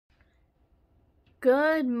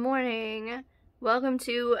Good morning. Welcome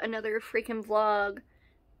to another freaking vlog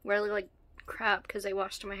where I look like crap because I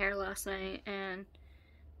washed my hair last night and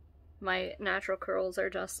my natural curls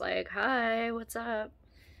are just like, hi, what's up?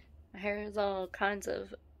 My hair is all kinds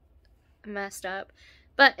of messed up.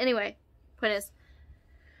 But anyway, point is,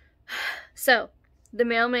 so the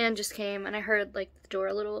mailman just came and I heard like the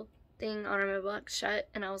door little thing on our mailbox shut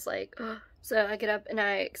and I was like, ugh. So I get up and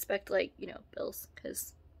I expect like, you know, bills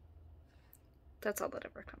because that's all that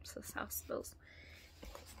ever comes to this house, bills.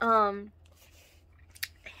 And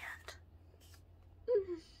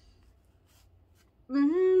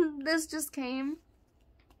this just came.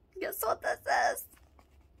 Guess what this is?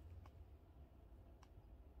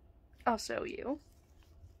 I'll show you.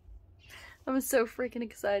 I'm so freaking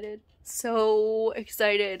excited. So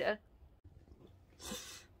excited.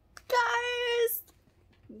 Guys!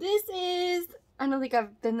 This is... I don't think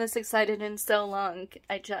I've been this excited in so long.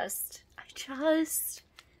 I just...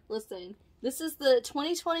 Listen. This is the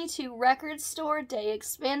 2022 Record Store Day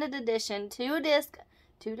Expanded Edition 2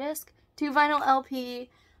 vinyl LP,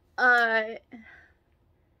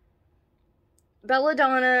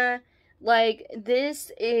 Belladonna. Like,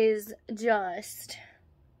 this is just,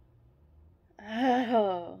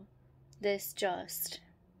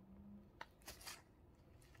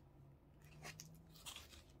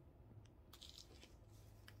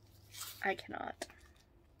 I cannot.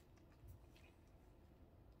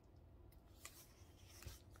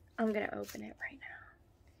 I'm gonna open it right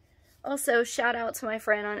now. Also, shout out to my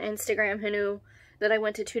friend on Instagram who knew that I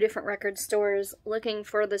went to 2 different record stores looking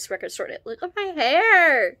for this record store. Look at my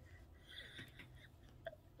hair!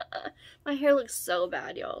 My hair looks so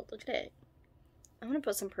bad, y'all. Look at it. I'm gonna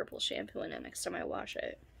put some purple shampoo in it next time I wash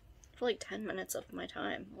it. For like 10 minutes of my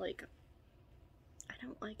time. Like, I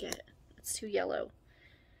don't like it. It's too yellow.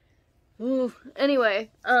 Ooh.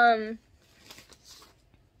 Anyway,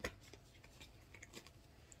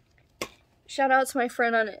 shout out to my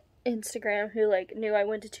friend on Instagram who like knew I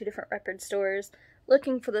went to 2 different record stores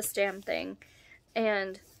looking for this damn thing,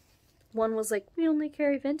 and one was like, we only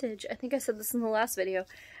carry vintage. I think I said this in the last video.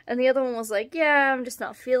 And the other one was like, yeah, I'm just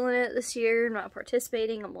not feeling it this year. I'm not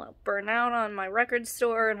participating. I'm gonna burn out on my record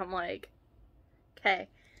store. And I'm like, okay.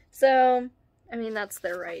 So, I mean, that's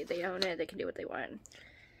their right. They own it. They can do what they want.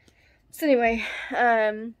 So anyway,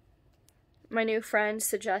 my new friend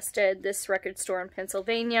suggested this record store in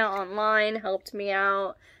Pennsylvania online, helped me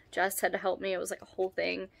out. Jess had to help me. It was like a whole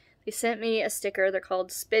thing. They sent me a sticker. They're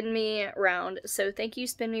called Spin Me Round. So thank you,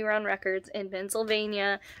 Spin Me Round Records in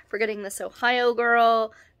Pennsylvania, for getting this Ohio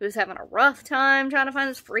girl who's having a rough time trying to find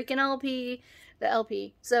this freaking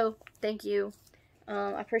LP. So thank you.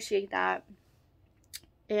 I appreciate that.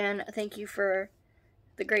 And thank you for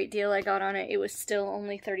the great deal I got on it. It was still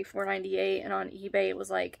only $34.98, and on eBay it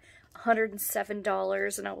was like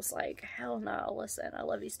 $107, and I was like, hell no, listen, I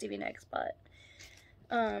love you, Stevie Nicks, but,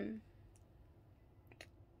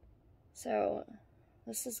 so,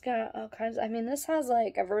 this has got all kinds, I mean, this has,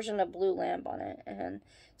 like, a version of Blue Lamp on it, and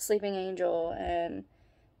Sleeping Angel, and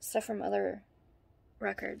stuff from other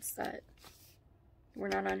records that were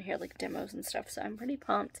not on here, like demos and stuff, so I'm pretty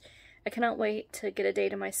pumped. I cannot wait to get a day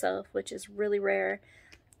to myself, which is really rare,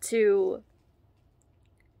 to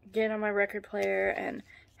get on my record player and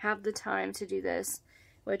have the time to do this,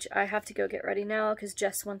 which I have to go get ready now because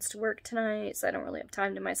Jess wants to work tonight, so I don't really have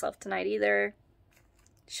time to myself tonight either.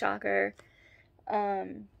 Shocker.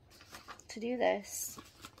 To do this.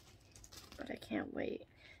 But I can't wait.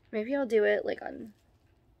 Maybe I'll do it like on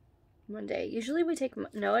Monday. Usually we take,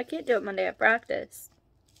 no, I can't do it Monday at practice.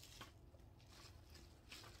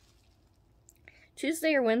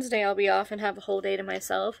 Tuesday or Wednesday I'll be off and have a whole day to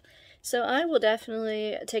myself. So I will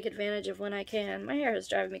definitely take advantage of when I can. My hair is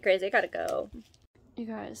driving me crazy. I gotta go. You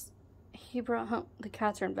guys, he brought home, the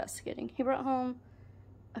cats are investigating. He brought home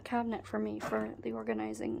a cabinet for me for the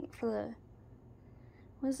organizing, for the,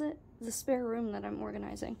 what is it? The spare room that I'm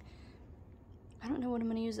organizing. I don't know what I'm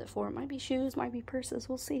gonna use it for. It might be shoes, might be purses,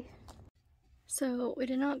 we'll see. So we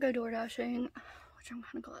did not go door dashing, which I'm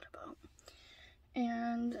kind of glad about.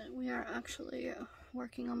 And we are actually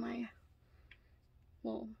working on my,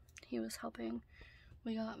 well, he was helping.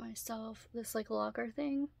 We got myself this like locker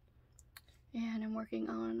thing, and I'm working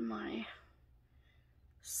on my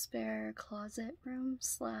spare closet room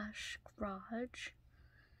slash garage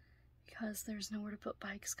because there's nowhere to put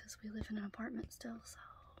bikes because we live in an apartment still, so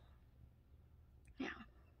yeah.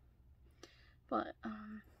 But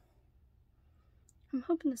I'm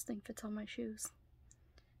hoping this thing fits all my shoes.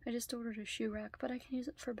 I just ordered a shoe rack, but I can use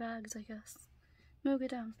it for bags, I guess. No, get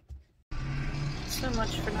down. So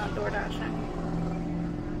much for not door dashing.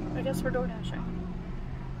 I guess we're door dashing.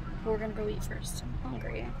 But we're gonna go eat first. I'm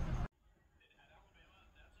hungry.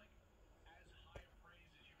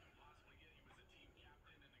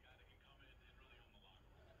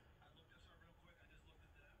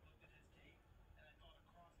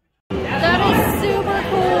 That is super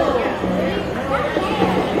cool.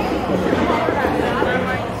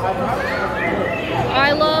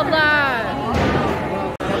 I love that.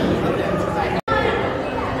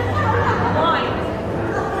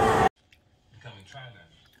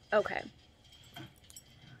 Okay.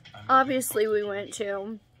 Obviously, we went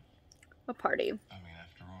to a party.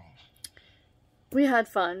 We had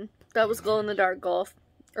fun. That was glow-in-the-dark golf.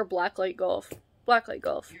 Or blacklight golf. Blacklight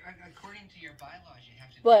golf.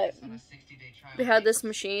 But we had this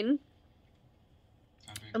machine.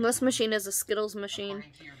 And this machine is a Skittles machine.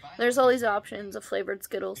 There's all these options of flavored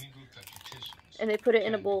Skittles. And they put it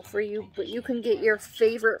in a bowl for you. But you can get your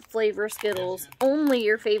favorite flavor Skittles. Only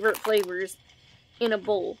your favorite flavors in a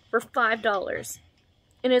bowl for $5.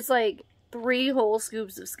 And it's like 3 whole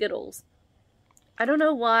scoops of Skittles. I don't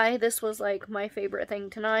know why this was like my favorite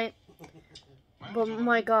thing tonight. But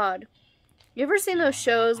my god. You ever seen those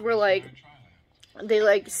shows where like they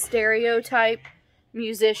like stereotype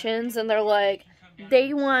musicians and they're like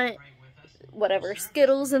they want whatever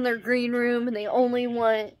Skittles in their green room and they only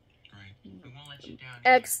want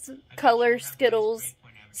X color Skittles,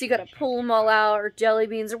 so you gotta pull them all out, or jelly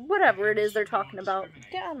beans, or whatever it is they're talking about.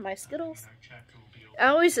 Get out of my Skittles. I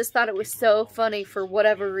always just thought it was so funny for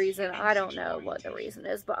whatever reason. I don't know what the reason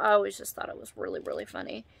is, but I always just thought it was really, really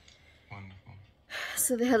funny.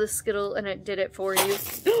 So they had the Skittle and it did it for you.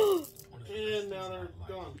 And now they're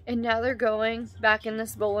gone. And now they're going back in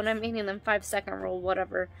this bowl and I'm eating them 5-second rule,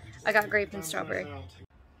 whatever. I got grape and strawberry.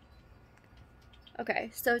 Okay,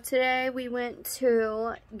 so today we went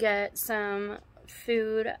to get some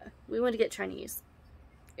food. We went to get Chinese.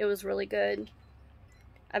 It was really good.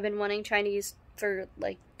 I've been wanting Chinese for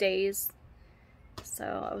like days,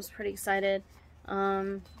 so I was pretty excited.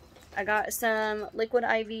 I got some liquid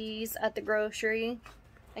IVs at the grocery.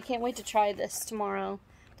 I can't wait to try this tomorrow.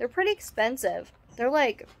 They're pretty expensive. They're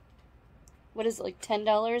like, what is it, like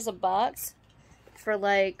 $10 a box for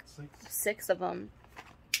like 6 of them.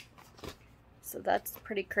 So that's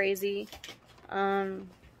pretty crazy. We'll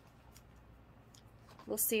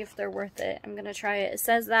see if they're worth it. I'm gonna try it. It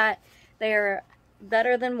says that they're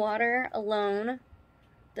better than water alone,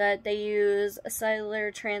 that they use a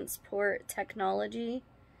cellular transport technology.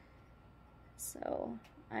 So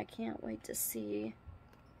I can't wait to see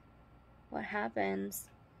what happens.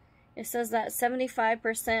 It says that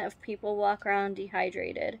 75% of people walk around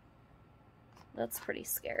dehydrated. That's pretty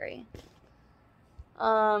scary.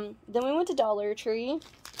 Then we went to Dollar Tree,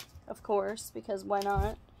 of course, because why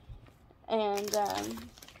not? And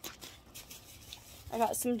I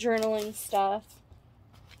got some journaling stuff.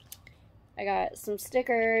 I got some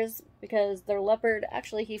stickers because they're leopard.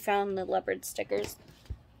 Actually, he found the leopard stickers.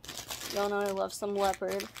 Y'all know I love some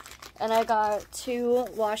leopard. And I got 2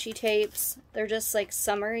 washi tapes. They're just like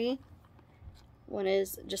summery. One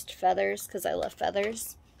is just feathers because I love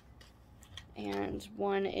feathers. And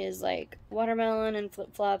one is like watermelon and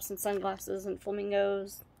flip-flops and sunglasses and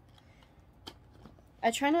flamingos. I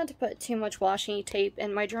try not to put too much washi tape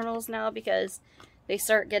in my journals now because they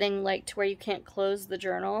start getting like to where you can't close the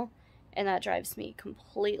journal. And that drives me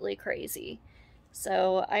completely crazy.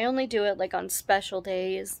 So I only do it like on special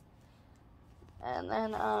days. And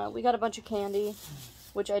then we got a bunch of candy,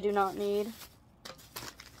 which I do not need.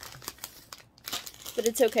 But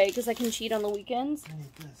it's okay because I can cheat on the weekends. I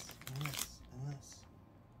need this, and this, and this.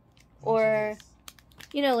 Or,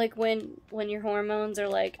 you know, like when your hormones are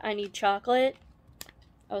like, I need chocolate.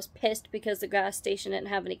 I was pissed because the gas station didn't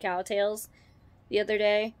have any cowtails the other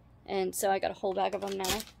day. And so I got a whole bag of them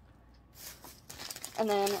now. And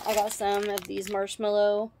then I got some of these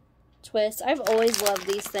marshmallow twists. I've always loved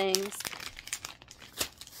these things.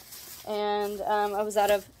 And I was out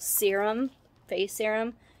of serum, face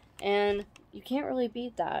serum, and you can't really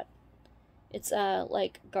beat that. It's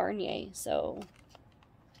like Garnier, so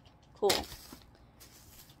cool.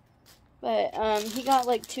 But he got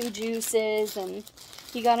like 2 juices, and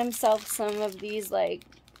he got himself some of these like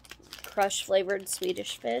crushed flavored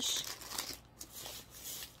Swedish fish.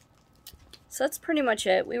 So that's pretty much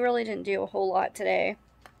it. We really didn't do a whole lot today.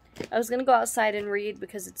 I was gonna go outside and read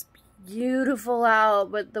because it's beautiful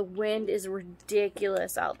out, but the wind is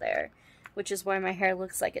ridiculous out there, which is why my hair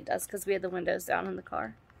looks like it does, because we had the windows down in the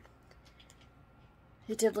car.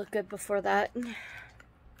 It did look good before that.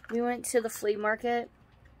 We went to the flea market,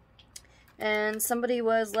 and somebody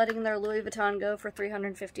was letting their Louis Vuitton go for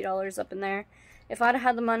 $350 up in there. If I'd have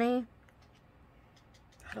had the money,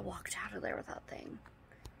 I'd have walked out of there with that thing.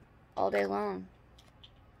 all day long.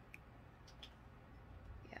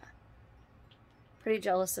 Yeah. Pretty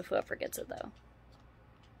jealous of whoever gets it, though.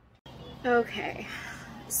 Okay.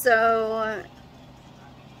 So,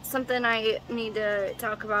 something I need to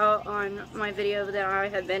talk about on my video that I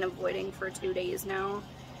have been avoiding for 2 days now.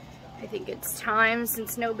 I think it's time,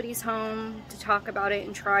 since nobody's home, to talk about it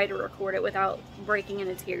and try to record it without breaking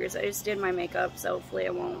into tears. I just did my makeup, so hopefully I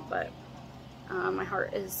won't, but my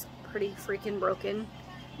heart is pretty freaking broken.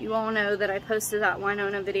 You all know that I posted that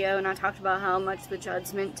Winona video and I talked about how much the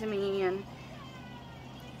Judds meant to me, and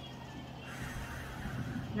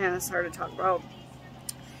man, it's hard to talk about.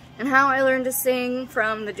 And how I learned to sing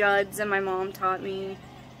from the Judds, and my mom taught me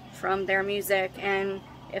from their music, and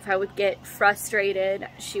if I would get frustrated,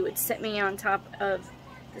 she would sit me on top of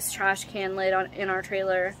this trash can lid in our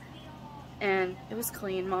trailer, and it was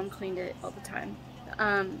clean. Mom cleaned it all the time.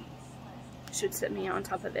 She would sit me on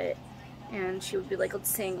top of it, and she would be like, let's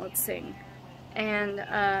sing, let's sing. And,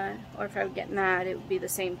 or if I would get mad, it would be the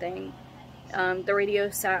same thing. The radio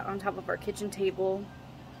sat on top of our kitchen table,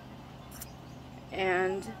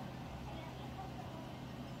 and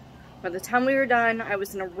by the time we were done, I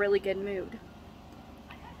was in a really good mood.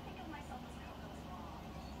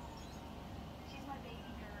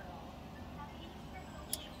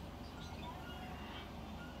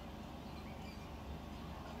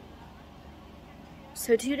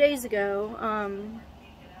 So 2 days ago,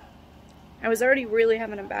 I was already really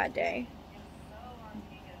having a bad day.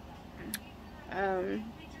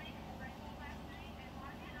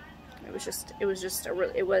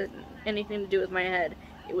 It wasn't anything to do with my head.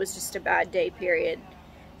 It was just a bad day, period.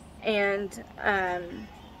 And,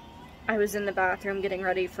 I was in the bathroom getting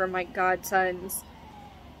ready for my godson's,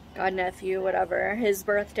 godnephew, whatever, his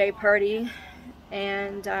birthday party.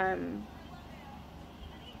 And,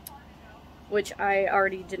 which I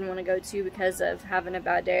already didn't want to go to because of having a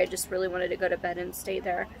bad day. I just really wanted to go to bed and stay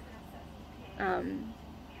there. And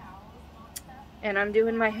I'm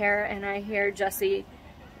doing my hair, and I hear Jesse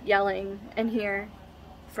yelling in here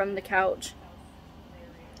from the couch.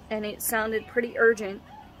 And it sounded pretty urgent.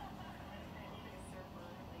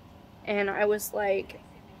 And I was like,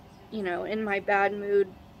 you know, in my bad mood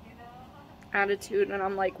attitude, and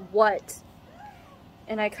I'm like, what?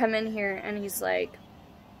 And I come in here, and he's like,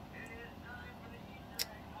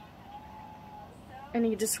 and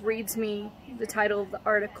he just reads me the title of the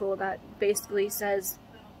article that basically says,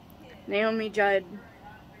 Naomi Judd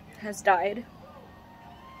has died.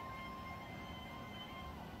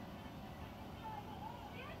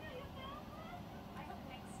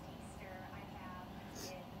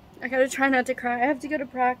 I gotta try not to cry. I have to go to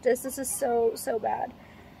practice. This is so bad.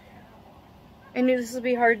 I knew this would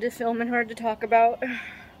be hard to film and hard to talk about,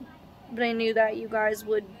 but I knew that you guys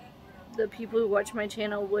would, the people who watch my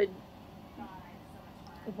channel would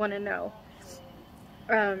want to know.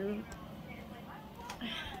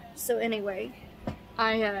 So anyway,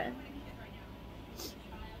 all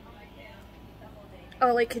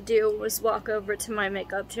I could do was walk over to my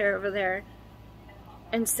makeup chair over there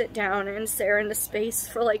and sit down and stare into space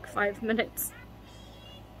for like 5 minutes.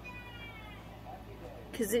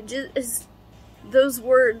 Because it just is, those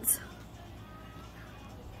words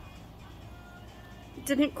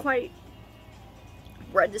didn't quite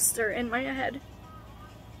register in my head.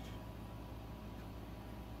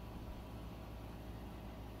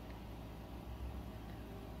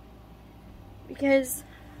 Because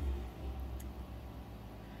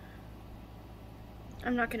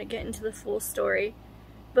I'm not going to get into the full story,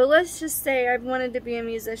 but let's just say I've wanted to be a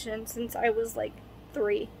musician since I was like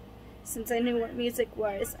 3. Since I knew what music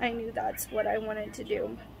was, I knew that's what I wanted to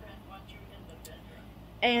do.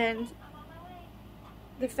 And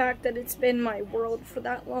the fact that it's been my world for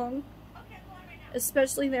that long,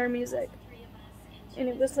 especially their music, and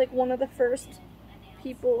it was like one of the first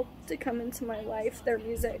people to come into my life, their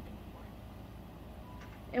music.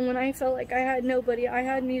 And when I felt like I had nobody, I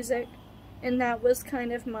had music, and that was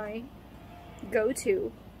kind of my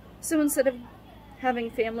go-to. So instead of having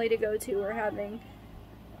family to go to or having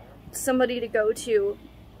somebody to go to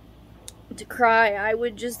cry, I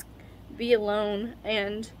would just be alone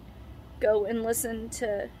and go and listen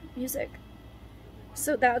to music.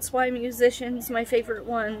 So that's why musicians, my favorite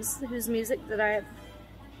ones, whose music that I have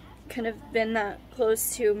kind of been that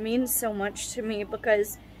close to, means so much to me,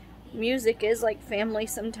 because music is like family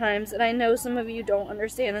sometimes, and I know some of you don't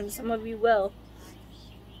understand and some of you will.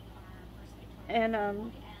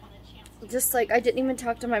 And just like, I didn't even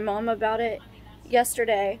talk to my mom about it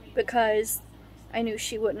yesterday because I knew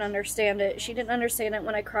she wouldn't understand it. She didn't understand it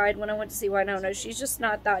when I cried when I went to see Winona. She's just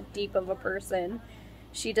not that deep of a person.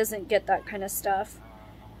 She doesn't get that kind of stuff.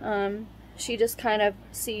 she just kind of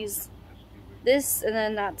sees this, and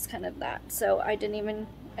then that's kind of that. So I didn't even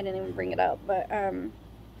bring it up, but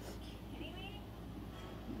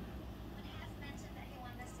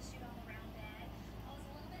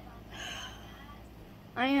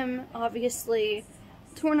I am obviously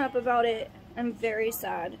torn up about it. I'm very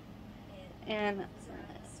sad, and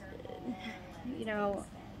you know,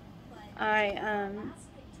 my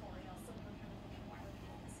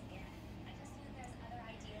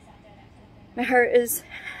heart is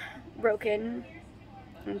broken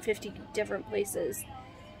in 50 different places,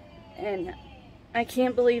 and I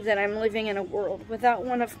can't believe that I'm living in a world without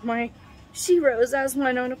one of my sheroes, as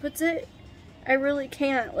Winona puts it. I really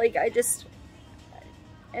can't. Like,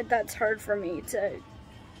 that's hard for me to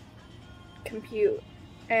compute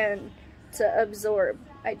and to absorb.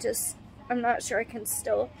 I'm not sure I can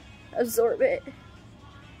still absorb it.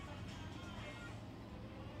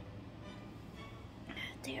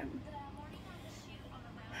 Damn.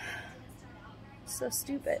 So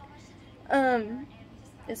stupid.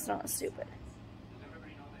 It's not stupid.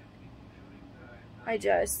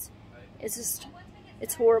 It's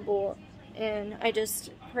horrible, and I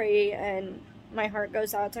just pray, and my heart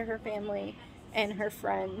goes out to her family and her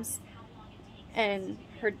friends and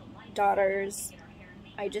her daughters.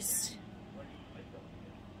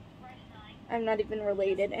 I'm not even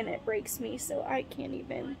related, and it breaks me, so I can't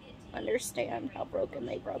even understand how broken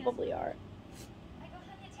they probably are.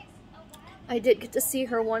 I did get to see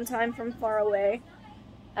her one time from far away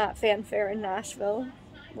at Fanfare in Nashville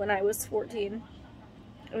when I was 14.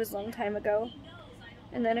 It was a long time ago.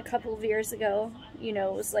 And then a couple of years ago, you know,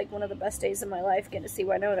 it was like one of the best days of my life getting to see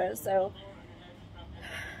Winona. So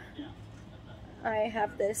I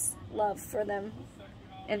have this love for them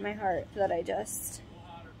in my heart that I just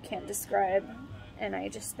can't describe. And I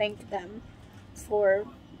just thank them for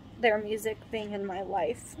their music being in my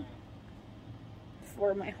life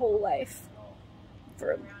for my whole life,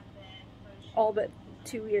 for all but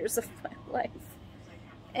 2 years of my life.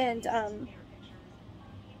 And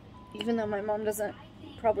even though my mom doesn't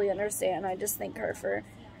probably understand, I just thank her for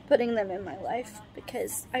putting them in my life,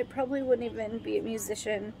 because I probably wouldn't even be a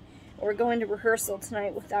musician or going to rehearsal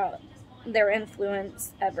tonight without their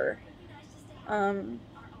influence ever.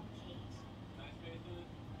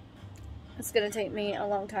 It's gonna take me a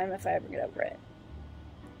long time if I ever get over it.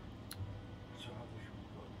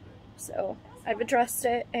 So I've addressed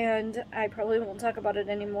it, and I probably won't talk about it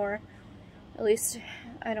anymore. At least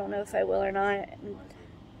I don't know if I will or not.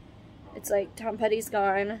 It's like Tom Petty's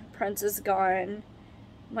gone, Prince is gone,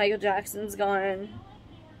 Michael Jackson's gone,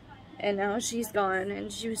 and now she's gone.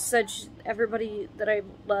 And she was everybody that I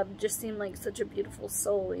loved just seemed like such a beautiful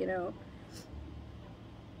soul, you know.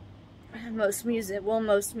 Most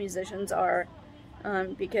musicians are,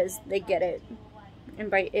 because they get it.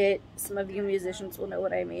 And by it, some of you musicians will know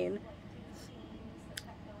what I mean.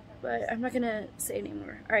 But I'm not gonna say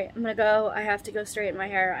anymore. Alright, I'm gonna go. I have to go straighten my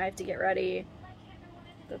hair. I have to get ready.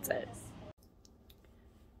 That's it.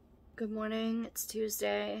 Good morning. It's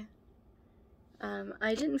Tuesday.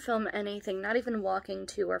 I didn't film anything, not even walking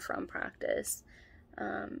to or from practice.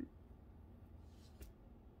 You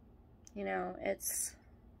know,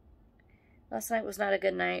 last night was not a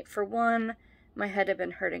good night. For one, my head had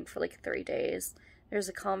been hurting for like 3 days. There's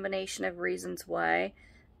a combination of reasons why.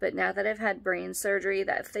 But now that I've had brain surgery,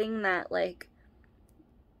 that thing that, like,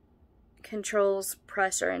 controls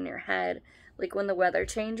pressure in your head, like when the weather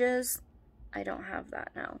changes, I don't have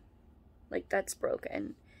that now. Like, that's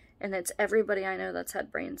broken. And it's everybody I know that's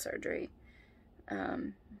had brain surgery.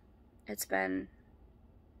 It's been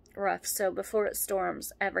rough. So before it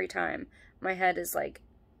storms, every time, my head is like,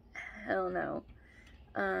 hell no.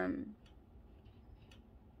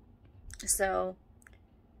 So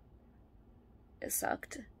it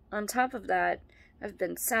sucked. On top of that, I've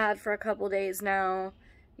been sad for a couple days now.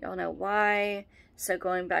 Y'all know why. So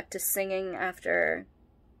going back to singing after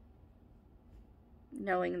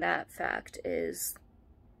knowing that fact is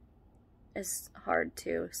hard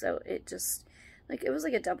too. So it just, like, it was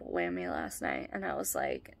like a double whammy last night, and I was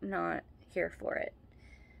like not here for it.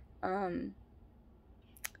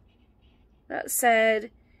 That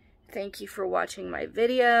said, thank you for watching my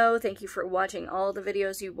video. Thank you for watching all the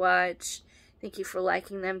videos you watch. Thank you for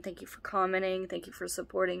liking them. Thank you for commenting. Thank you for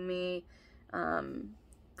supporting me,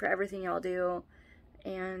 for everything y'all do.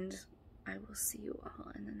 And I will see you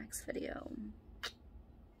all in the next video.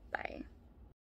 Bye.